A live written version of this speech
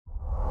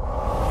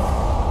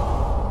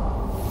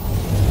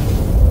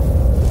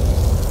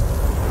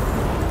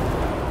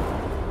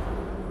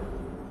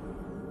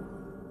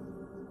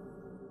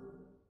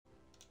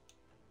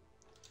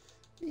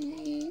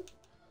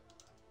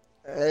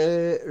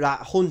Right,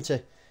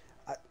 Hunter.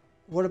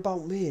 What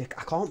about Merc?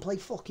 I can't play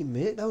fucking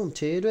Merc though, I'm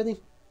tiered with him.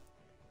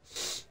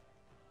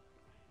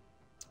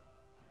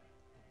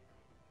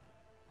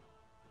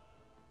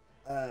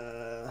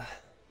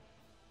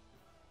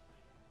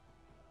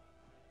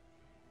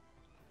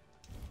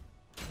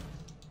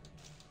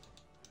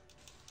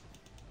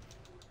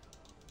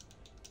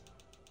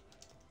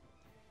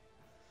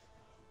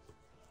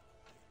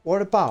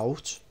 What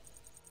about...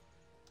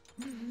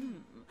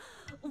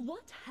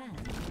 What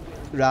hand?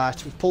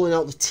 Right, we're pulling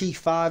out the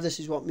T5. This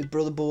is what my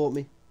brother bought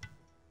me.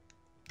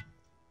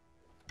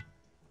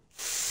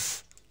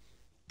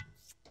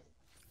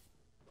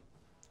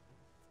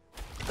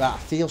 Right, I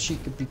feel she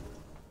could be...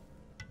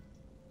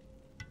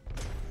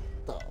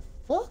 The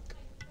fuck?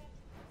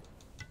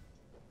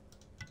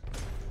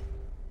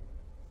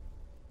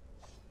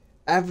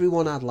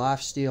 Everyone had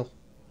lifesteal.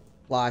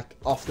 Like,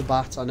 off the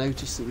bat, I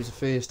noticed it was the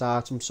first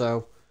item,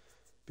 so...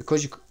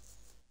 Because you...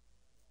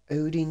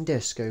 Odin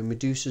Disco,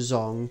 Medusa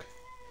Zong,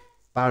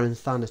 Baron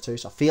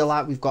Thanatos. I feel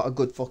like we've got a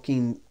good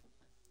fucking...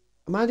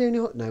 Am I the only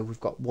hunter? No, we've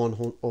got one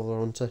other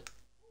hunter.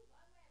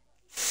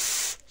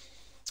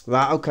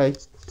 Right, okay.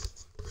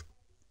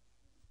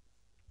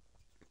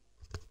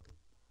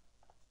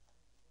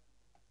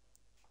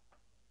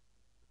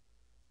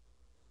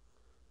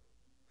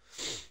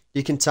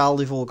 You can tell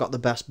they've all got the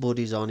best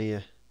buddies on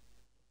here.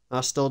 I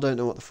still don't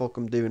know what the fuck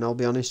I'm doing, I'll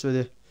be honest with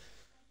you.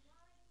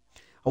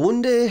 I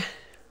wonder...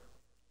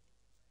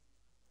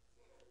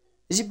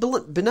 Is it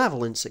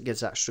Benevolence that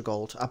gives extra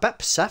gold? I bet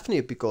Persephone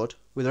would be good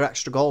with her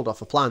extra gold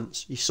off of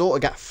plants. You sort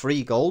of get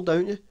free gold,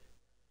 don't you?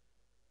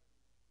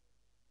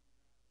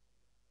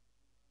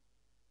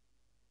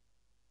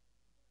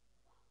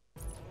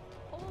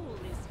 All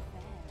is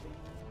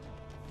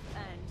fair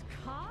and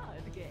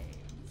card games.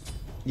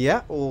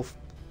 Yeah, or...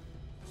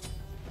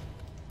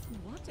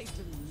 What a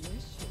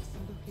delicious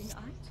looking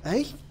item.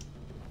 Hey?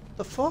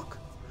 The fuck?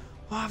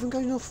 Oh, I haven't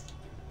got enough...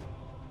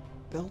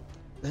 Build...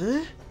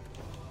 Eh?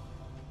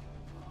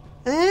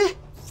 Eh?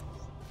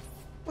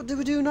 What do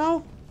we do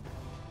now?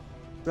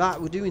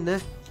 Right, we're doing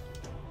that.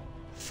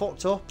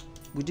 Fucked up.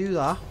 We do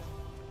that.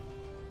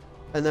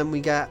 And then we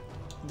get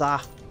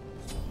that.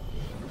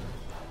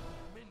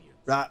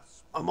 Right,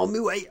 I'm on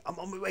my way. I'm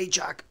on my way,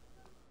 Jack.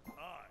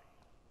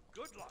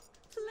 Good luck.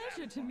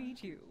 Pleasure to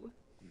meet you.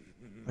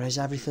 Where's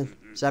everything?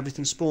 Does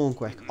everything spawn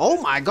quick?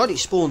 Oh my god, it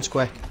spawns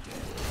quick.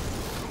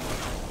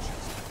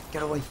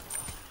 Get away.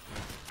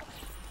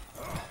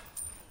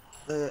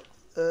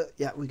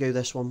 Yeah, we go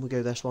this one, we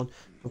go this one.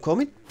 I'm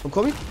coming, I'm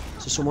coming.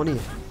 Is there someone here?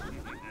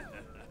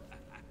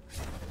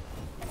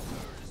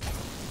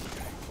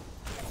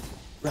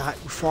 Right,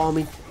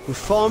 we're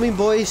farming,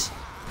 boys.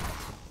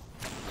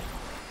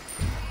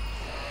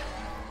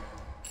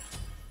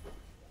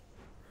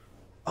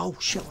 Oh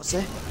shit, what's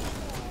that?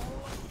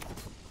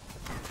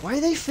 Why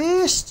are they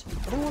first?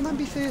 I don't want them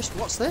to be first.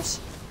 What's this?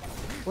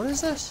 What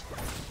is this?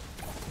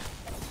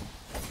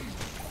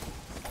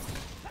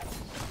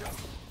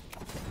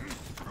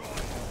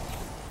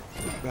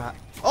 Right.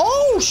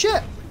 Oh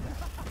shit!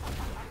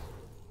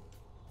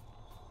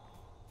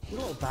 You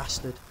little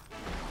bastard.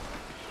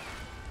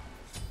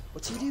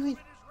 What's he doing?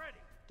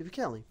 Did we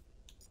kill him?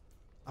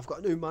 I've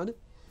got no mana.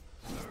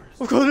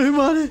 I've got no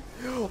mana.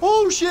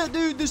 Oh shit,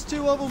 dude, there's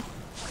two of them.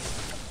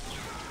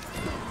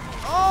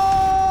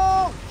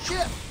 Oh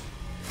shit!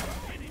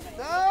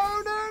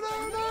 No, no,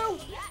 no, no!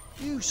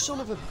 You son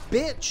of a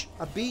bitch!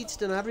 I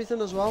beated and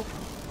everything as well.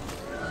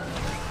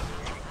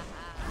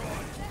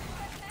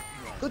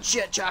 Good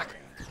shit, Jack.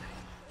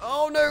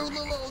 Oh no, the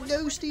little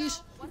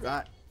ghosties.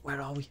 Right,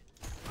 where are we?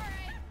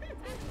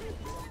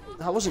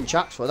 That wasn't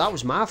Jack's fault, that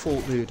was my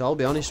fault, dude, I'll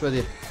be honest with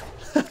you.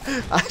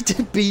 I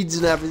did beads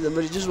and everything,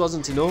 but it just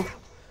wasn't enough.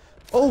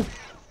 Oh!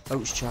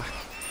 Oh, it's Jack.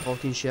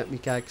 Fucking shit, me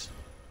kegs.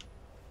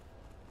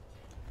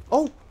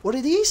 Oh, what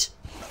are these?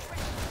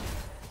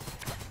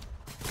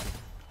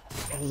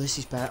 Oh, this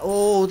is bad.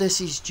 Oh,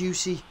 this is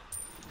juicy.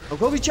 I'll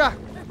go with Jack.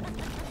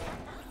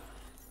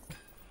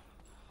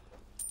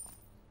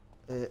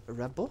 A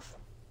red buff?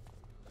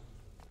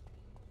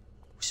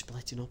 We're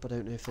splitting up. I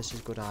don't know if this is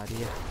a good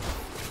idea.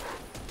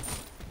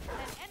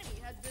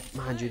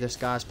 Mind you, this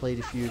guy's played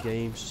a few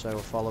games, so I'll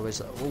follow his...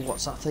 Oh,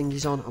 what's that thing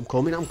he's on? I'm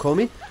coming, I'm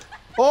coming.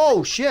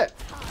 Oh, shit!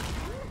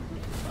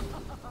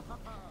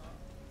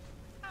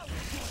 I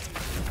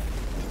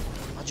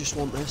just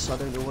want this. I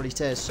don't know what it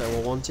is, so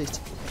I want it.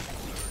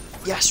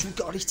 Yes, we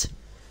got it. Is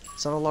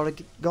that a lot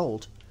of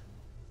gold?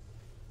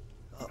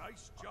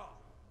 Nice job.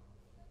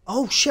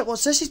 Oh, shit,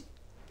 what's this?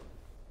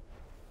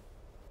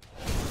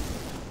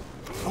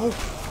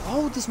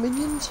 Oh, there's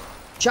minions.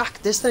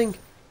 Jack, this thing.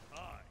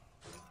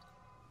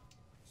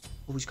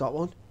 Oh, he's got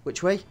one.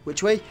 Which way?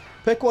 Which way?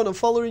 Pick one, I'm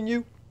following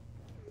you.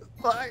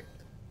 Right.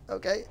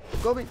 Okay,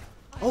 I'm coming.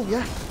 Oh,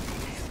 yeah.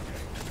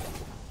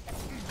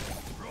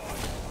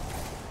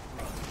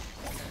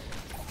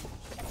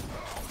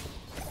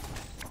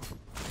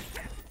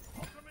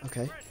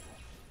 Okay.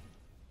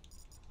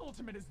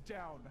 Ultimate is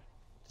down.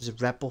 There's a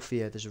red buff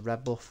here. There's a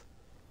red buff.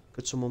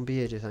 Could someone be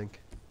here, do you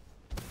think?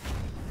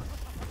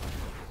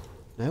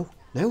 No?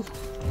 No?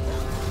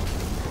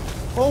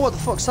 Oh, what the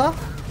fuck's that?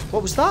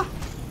 What was that?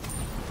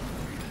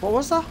 What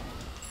was that?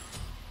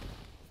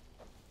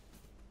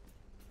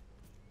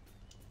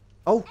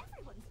 Oh,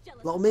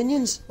 little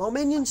minions. Little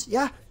minions.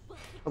 Yeah.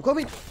 I'm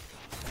coming.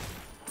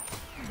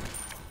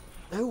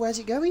 Oh, where's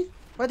it going?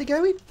 Where's it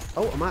going?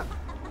 Oh, I'm at.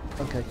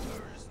 Okay.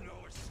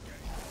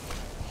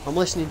 I'm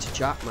listening to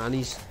Jack, man.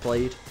 He's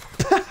played.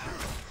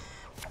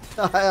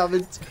 I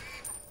haven't.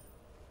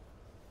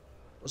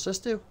 What's this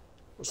do?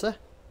 What's this?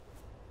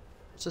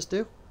 What's this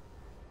do?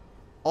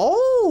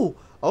 Oh!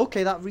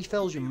 Okay, that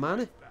refills your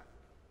mana.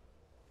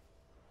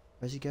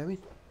 Where's he going?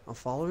 I'm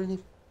following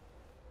him.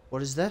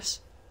 What is this?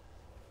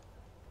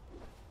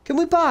 Can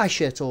we buy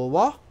shit or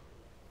what?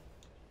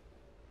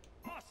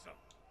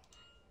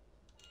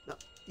 No,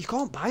 you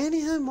can't buy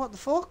anything. What the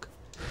fuck?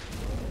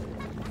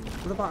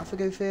 What about if I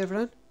go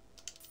further in?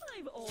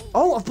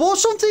 Oh, I've bought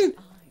something!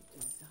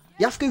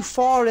 You have to go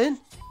far in.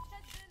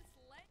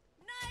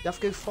 You have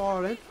to go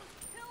far in.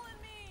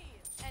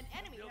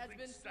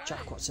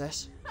 Jack, what's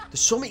this?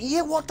 There's something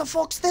here. What the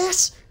fuck's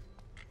this?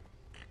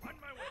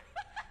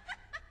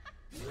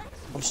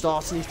 I'm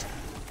starting it.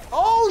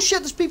 Oh shit,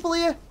 there's people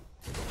here.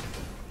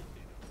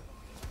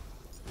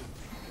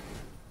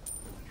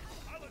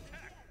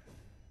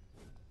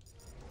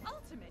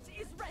 Ultimate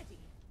is ready.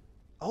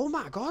 Oh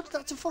my god,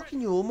 that's a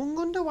fucking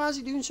Jormungandr. Why is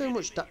he doing so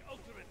much damage?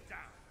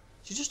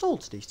 She just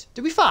ulted it.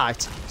 Did we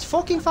fight? Let's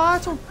fucking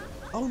fight him.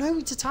 Oh no,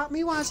 he's attacked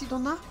me. Why has he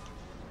done that?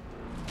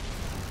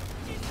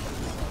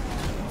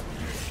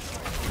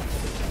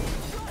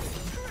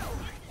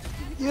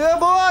 Yeah,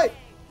 boy!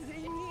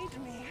 They need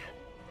me.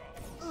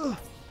 Ugh.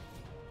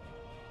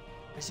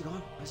 Where's he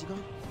gone? Where's he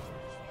gone?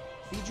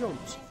 He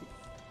jumps.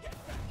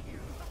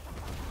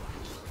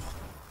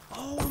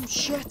 Oh,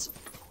 shit.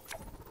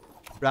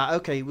 Right,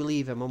 okay, we'll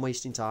leave him. I'm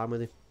wasting time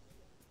with him.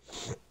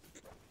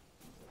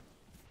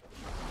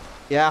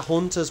 Yeah,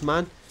 hunters,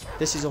 man.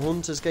 This is a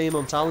hunter's game,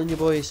 I'm telling you,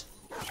 boys.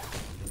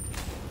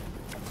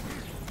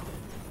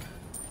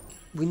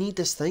 We need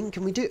this thing.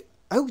 Can we do...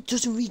 Oh, it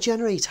doesn't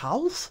regenerate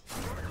health?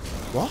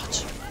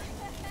 What?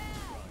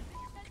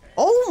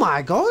 Oh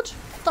my god!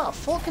 What the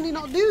fuck, can he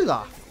not do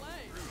that?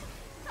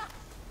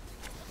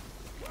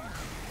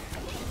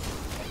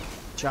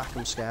 Jack,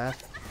 I'm scared.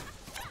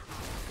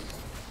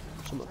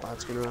 Something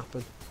bad's gonna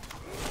happen.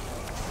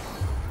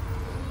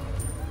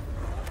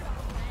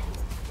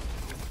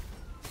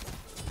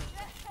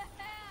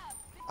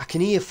 I can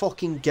hear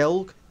fucking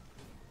Gilg.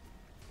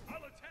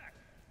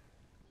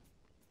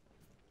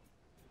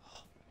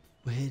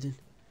 We're hidden.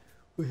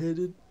 We're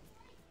hidden.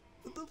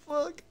 What the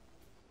fuck?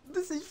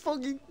 This is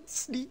fucking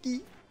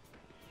sneaky.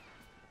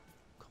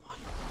 Come on.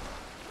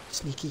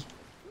 Sneaky.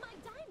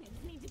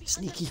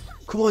 Sneaky.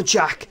 Come on,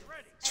 Jack.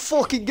 Let's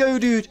fucking go,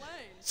 dude.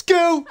 Let's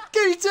go.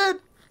 Get it in.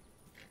 Have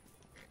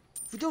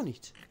we done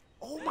it?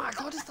 Oh my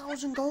god,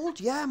 1,000 gold.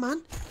 Yeah,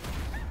 man.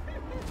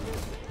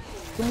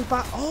 Can we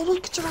back? Oh,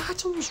 look at our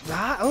items.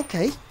 Right,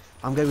 okay.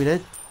 I'm going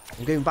in.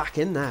 I'm going back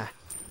in there.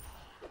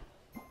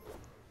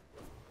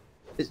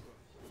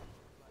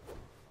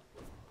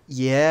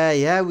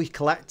 Yeah, we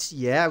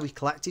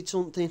collected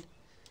something.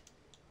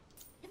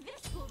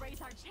 This will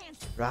raise our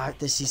chances. Right,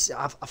 this is.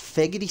 I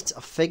figured it.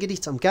 I figured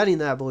it. I'm getting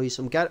there, boys.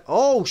 I'm getting.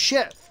 Oh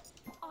shit!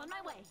 On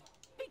my way.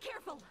 Be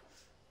careful.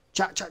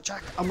 Jack.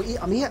 I'm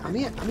here.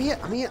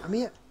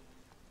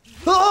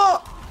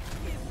 Oh!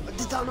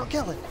 Did that not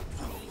kill him?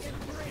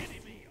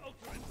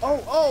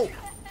 Oh!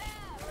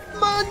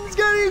 Man's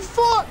getting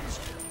fucked!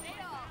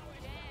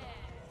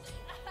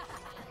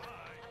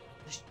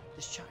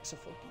 This Jack's a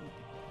fucking.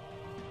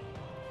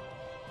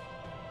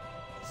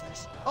 What's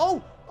this?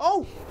 Oh!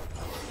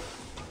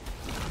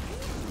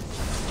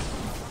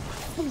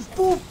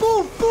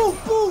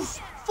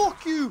 Boof!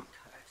 Fuck you!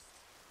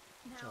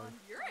 Now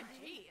you're a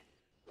G.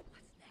 What's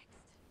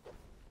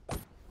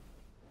next?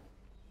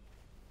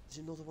 There's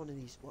another one of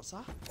these. What's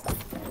that?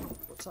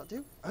 What's that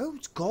do? Oh,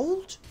 it's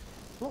gold.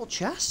 A little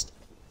chest.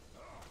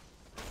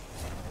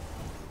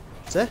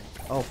 What's it?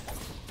 Oh.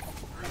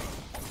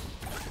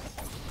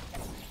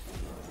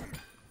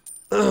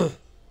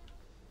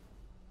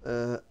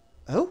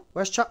 Oh,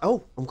 where's chat?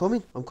 Oh, I'm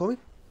coming.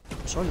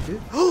 Sorry,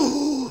 dude.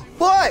 Oh,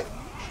 boy!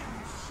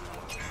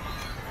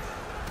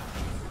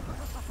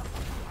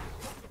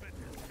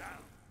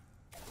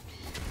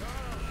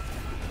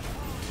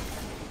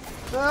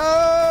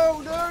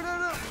 No!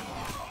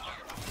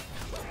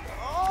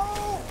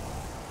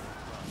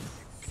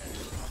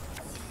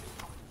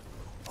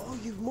 Oh,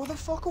 you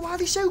motherfucker, why are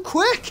they so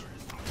quick?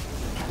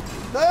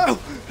 No!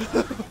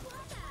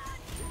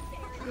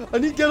 I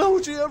need to get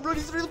out here, I'm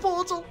running through the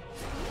portal.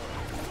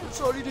 I'm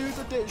sorry, dude,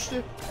 I ditched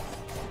you.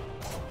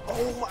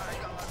 Oh my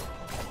god.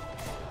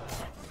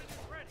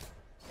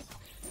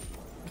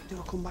 Do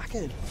I come back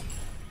in?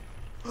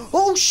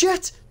 Oh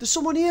shit! There's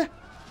someone here!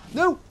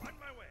 No!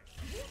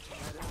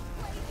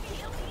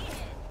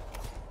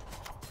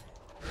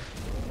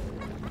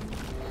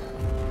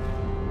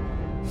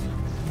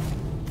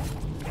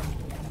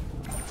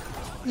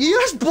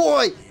 Yes,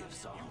 boy!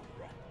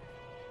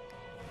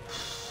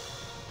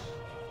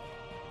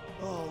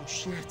 Oh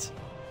shit.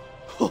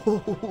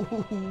 Oh,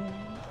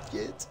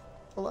 shit.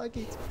 I like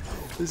it.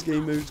 This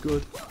game mode's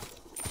good.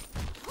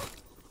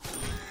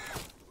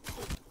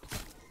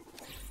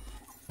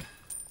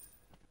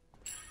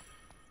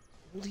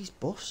 All these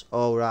buffs?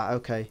 Oh, right,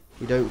 okay.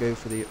 We don't go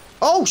for the...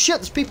 Oh, shit,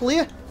 there's people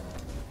here!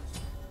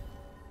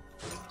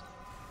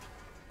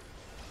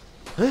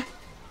 Huh?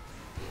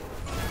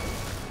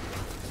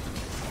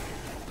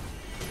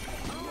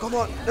 Come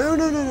on. No,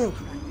 no, no, no.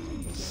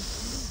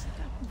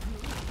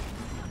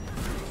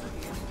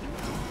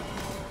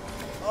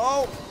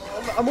 Oh,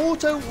 I'm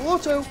auto.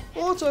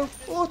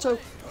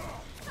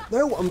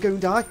 No, I'm going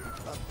to die.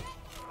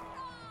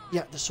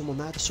 Yeah, there's someone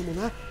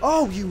there.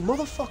 Oh, you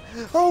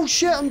motherfucker. Oh,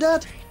 shit, I'm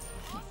dead.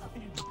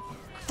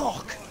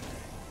 Fuck.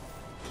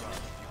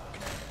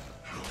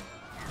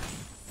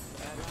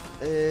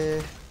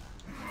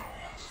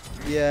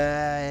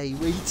 Yeah, he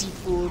waited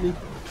for me.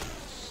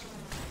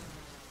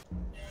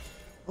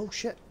 Oh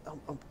shit,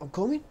 I'm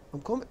coming.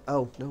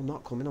 Oh, no, I'm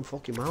not coming. I'm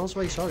fucking miles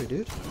away. Sorry,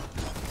 dude.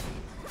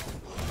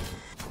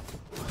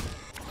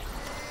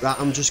 Right,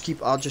 I'll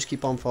just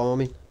keep on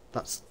farming.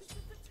 That's...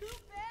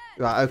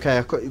 Right,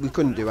 okay, we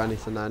couldn't do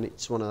anything then.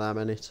 It's one of them,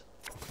 innit?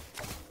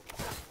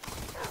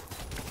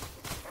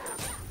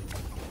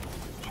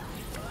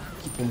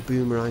 Keep on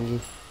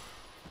boomeranging.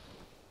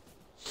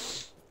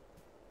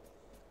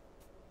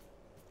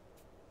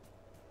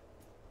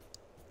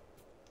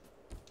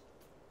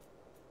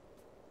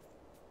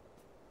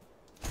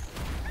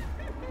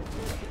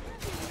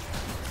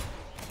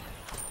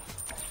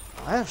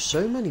 I have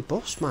so many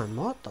buffs, man.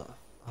 What the?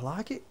 I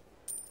like it.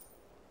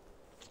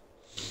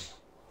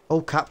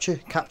 Oh, capture.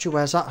 Capture,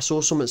 where's that? I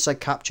saw something that said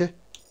capture.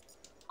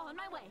 On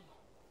my way.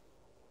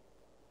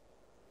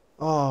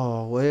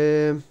 Oh,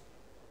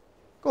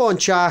 go on,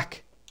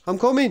 Jack. I'm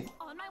coming.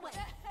 On my way.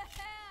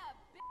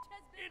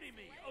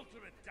 Enemy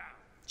ultimate down.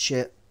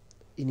 Shit.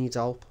 He needs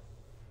help.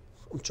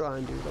 I'm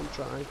trying, dude. I'm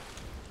trying.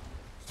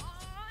 Oh,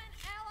 an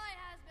ally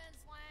has been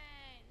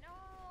slain. No.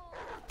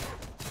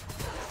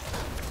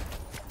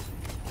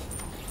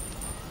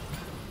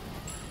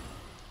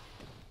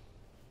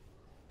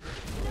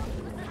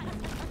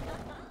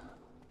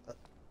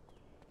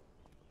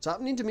 What's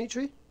happening,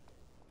 Dimitri?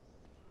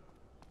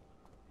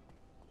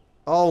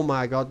 Oh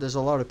my god, there's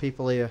a lot of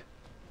people here.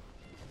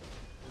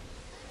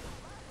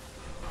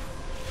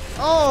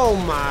 Oh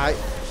my...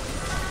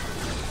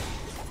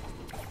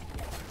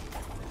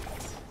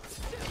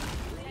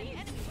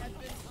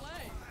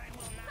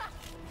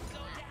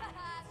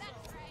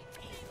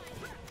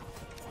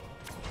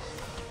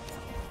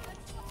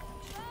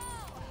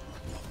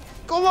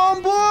 Come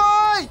on,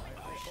 boy!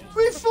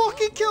 We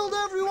fucking killed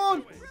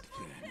everyone!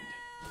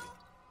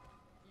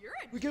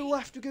 We go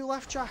left,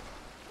 Jack.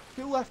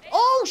 Go left.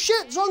 Oh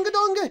shit, Zonga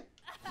Donga!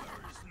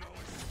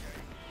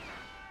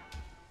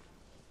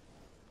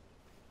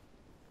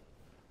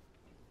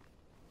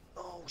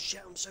 Oh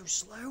shit, I'm so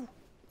slow.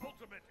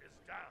 Ultimate is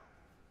down.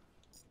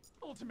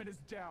 Ultimate is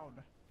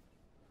down.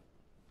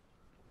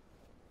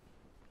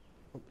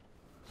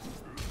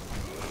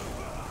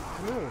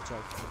 No, auto.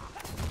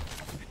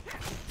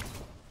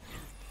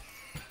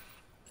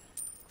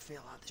 I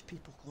feel like there's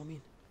people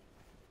coming.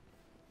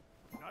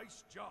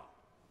 Nice job.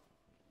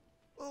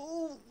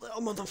 Oh,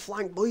 I'm on the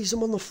flank, boys.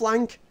 I'm on the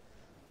flank.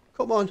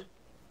 Come on.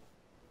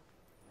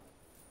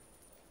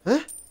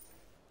 Huh?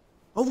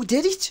 Oh, we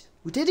did it.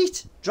 We did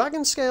it.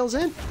 Dragon scales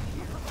in.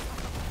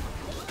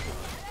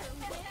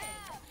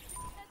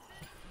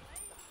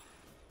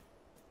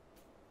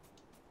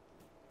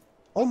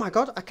 Oh my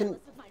god, I can...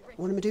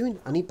 What am I doing?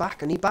 I need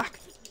back. Be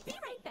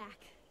right back.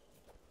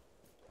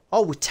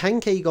 Oh, we're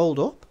 10k gold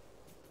up.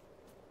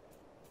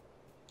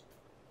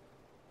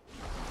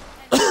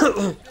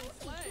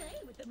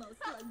 With the most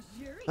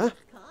luxurious Huh?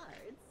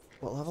 cards.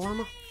 What level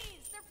am I?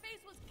 Their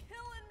face was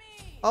killing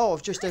me. Oh,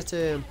 I've just hit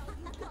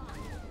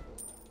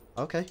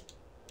Okay.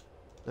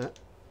 Yeah.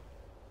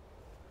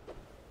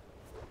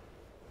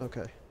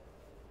 Okay.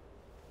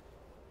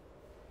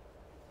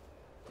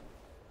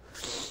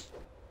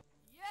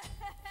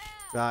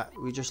 Right,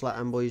 we just let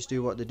them boys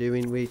do what they're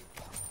doing. We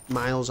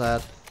miles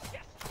ahead.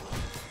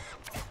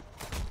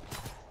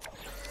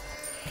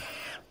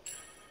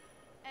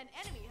 An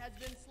enemy has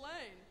been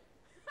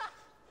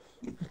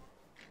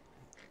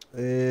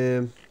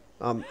slain.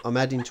 I'm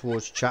heading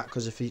towards chat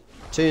because if he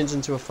turns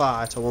into a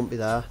fight, I won't be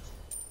there.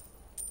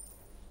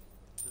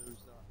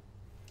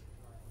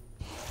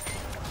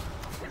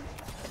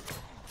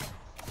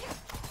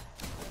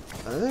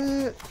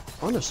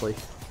 Honestly,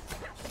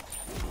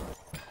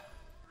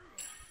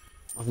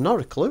 I've not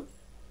a clue.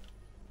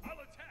 I'll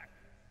attack.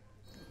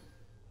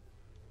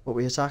 What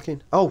we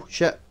attacking? Oh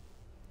shit!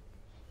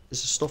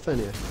 Is there stuff in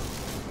here?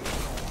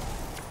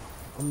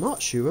 I'm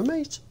not sure,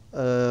 mate.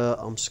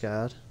 I'm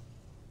scared.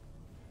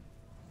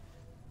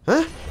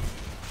 Huh?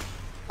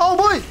 Oh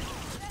boy!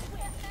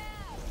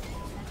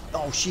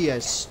 Oh, she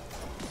is.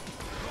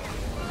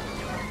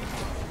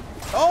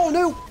 Oh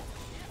no!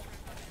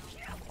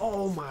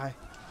 Oh my!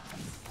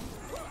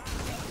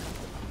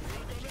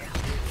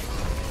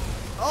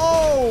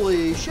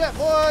 Holy shit,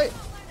 boy!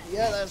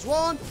 Yeah, there's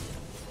one.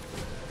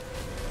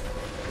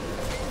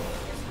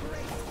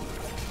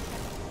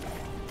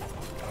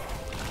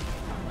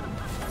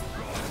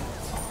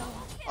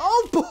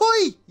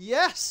 Oi!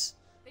 Yes!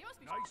 They must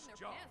be Nice shitting their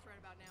job. pants right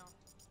about now.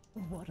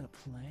 What a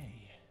play.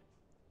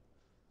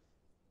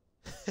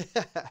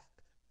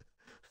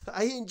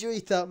 I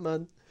enjoyed that,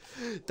 man.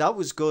 That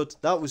was good.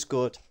 That was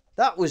good.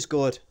 That was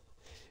good.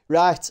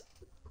 Right.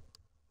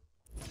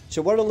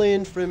 So what I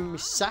learned from my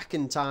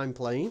second time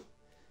playing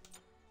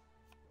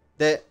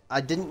that I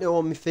didn't know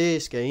on my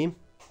first game.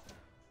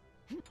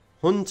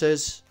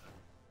 Hunters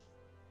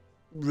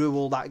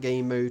rule that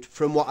game mode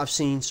from what I've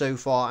seen so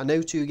far. I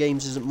know 2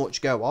 games isn't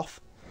much go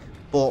off,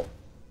 but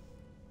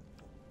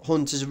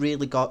Hunters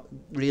really got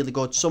really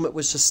good. Summit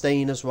was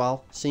sustain as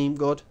well. Seemed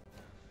good.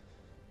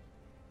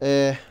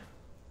 But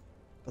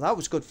that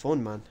was good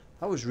fun, man.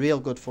 That was real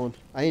good fun.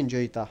 I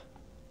enjoyed that.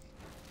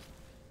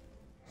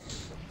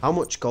 How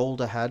much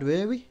gold ahead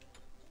were we?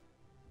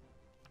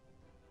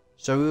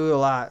 So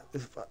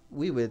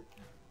we were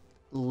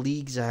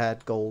leagues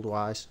ahead gold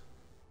wise.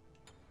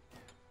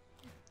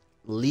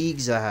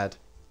 Leagues ahead.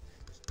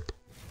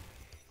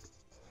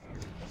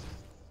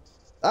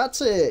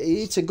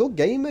 It's a good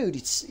game mode.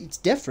 It's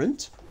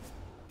different.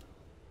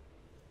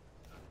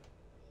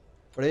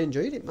 But I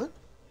enjoyed it, man.